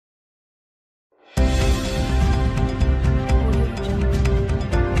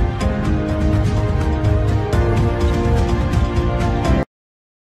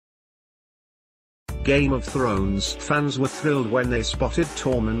Game of Thrones fans were thrilled when they spotted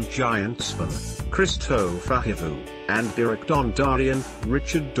Tormund Giantsbane, Kristofer Hivju, and Beric Dondarrion,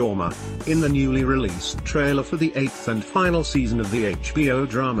 Richard Dormer, in the newly released trailer for the 8th and final season of the HBO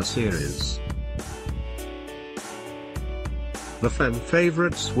drama series. The fan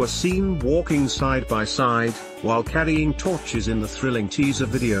favorites were seen walking side by side, while carrying torches in the thrilling teaser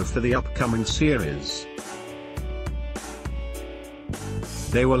video for the upcoming series.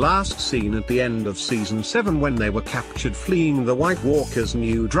 They were last seen at the end of Season 7 when they were captured fleeing the White Walker's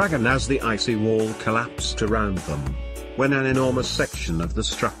new dragon as the icy wall collapsed around them. When an enormous section of the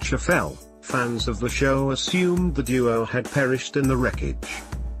structure fell, fans of the show assumed the duo had perished in the wreckage.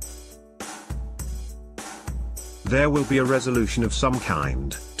 There will be a resolution of some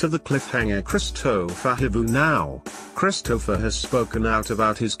kind to the cliffhanger Kristofer Hivju now. Kristofer has spoken out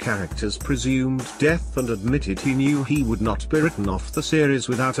about his character's presumed death and admitted he knew he would not be written off the series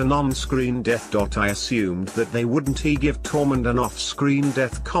without an on-screen death. I assumed that they wouldn't give Tormund an off-screen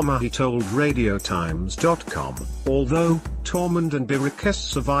death, he told RadioTimes.com. Although Tormund and Beric's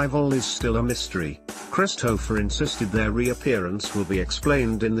survival is still a mystery, Kristofer insisted their reappearance will be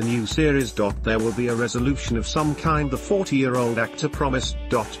explained in the new series. There will be a resolution of some kind, the 40-year-old actor promised.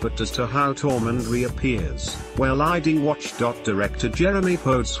 But as to how Tormund reappears, well, ID Watch. Director Jeremy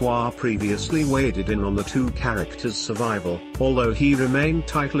Podeswa previously waded in on the two characters' survival, although he remained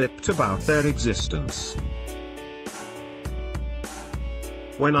tight-lipped about their existence.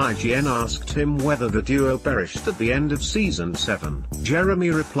 When IGN asked him whether the duo perished at the end of Season 7,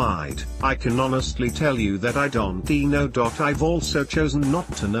 Jeremy replied, "I can honestly tell you that I don't know. I've also chosen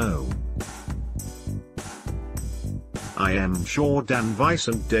not to know. I am sure Dan Weiss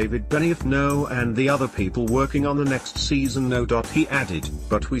and David Benioff know, and the other people working on the next season know." He added,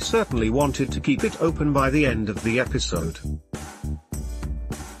 "But we certainly wanted to keep it open by the end of the episode.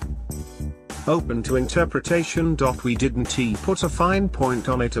 Open to interpretation. We didn't put a fine point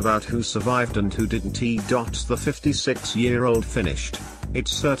on it about who survived and who didn't. The 56-year-old finished. It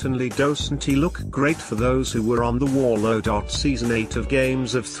certainly doesn't look great for those who were on the wall. Season 8 of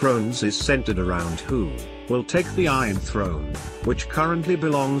Games of Thrones is centered around who will take the Iron Throne, which currently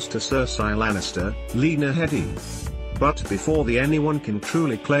belongs to Cersei Lannister, Lena Headey. But before anyone can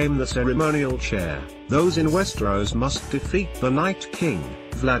truly claim the ceremonial chair, those in Westeros must defeat the Night King,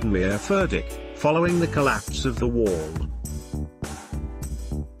 Vladimir Furdik, following the collapse of the wall.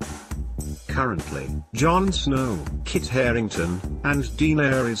 Currently, Jon Snow, Kit Harington, and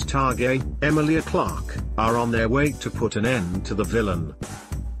Daenerys Targaryen, Emilia Clarke, are on their way to put an end to the villain.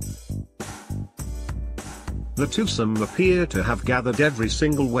 The twosome appear to have gathered every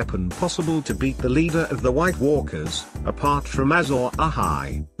single weapon possible to beat the leader of the White Walkers, apart from Azor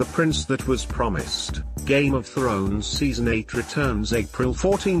Ahai, the prince that was promised. Game of Thrones Season 8 returns April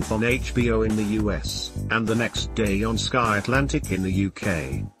 14th on HBO in the US, and the next day on Sky Atlantic in the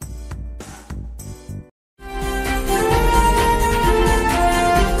UK.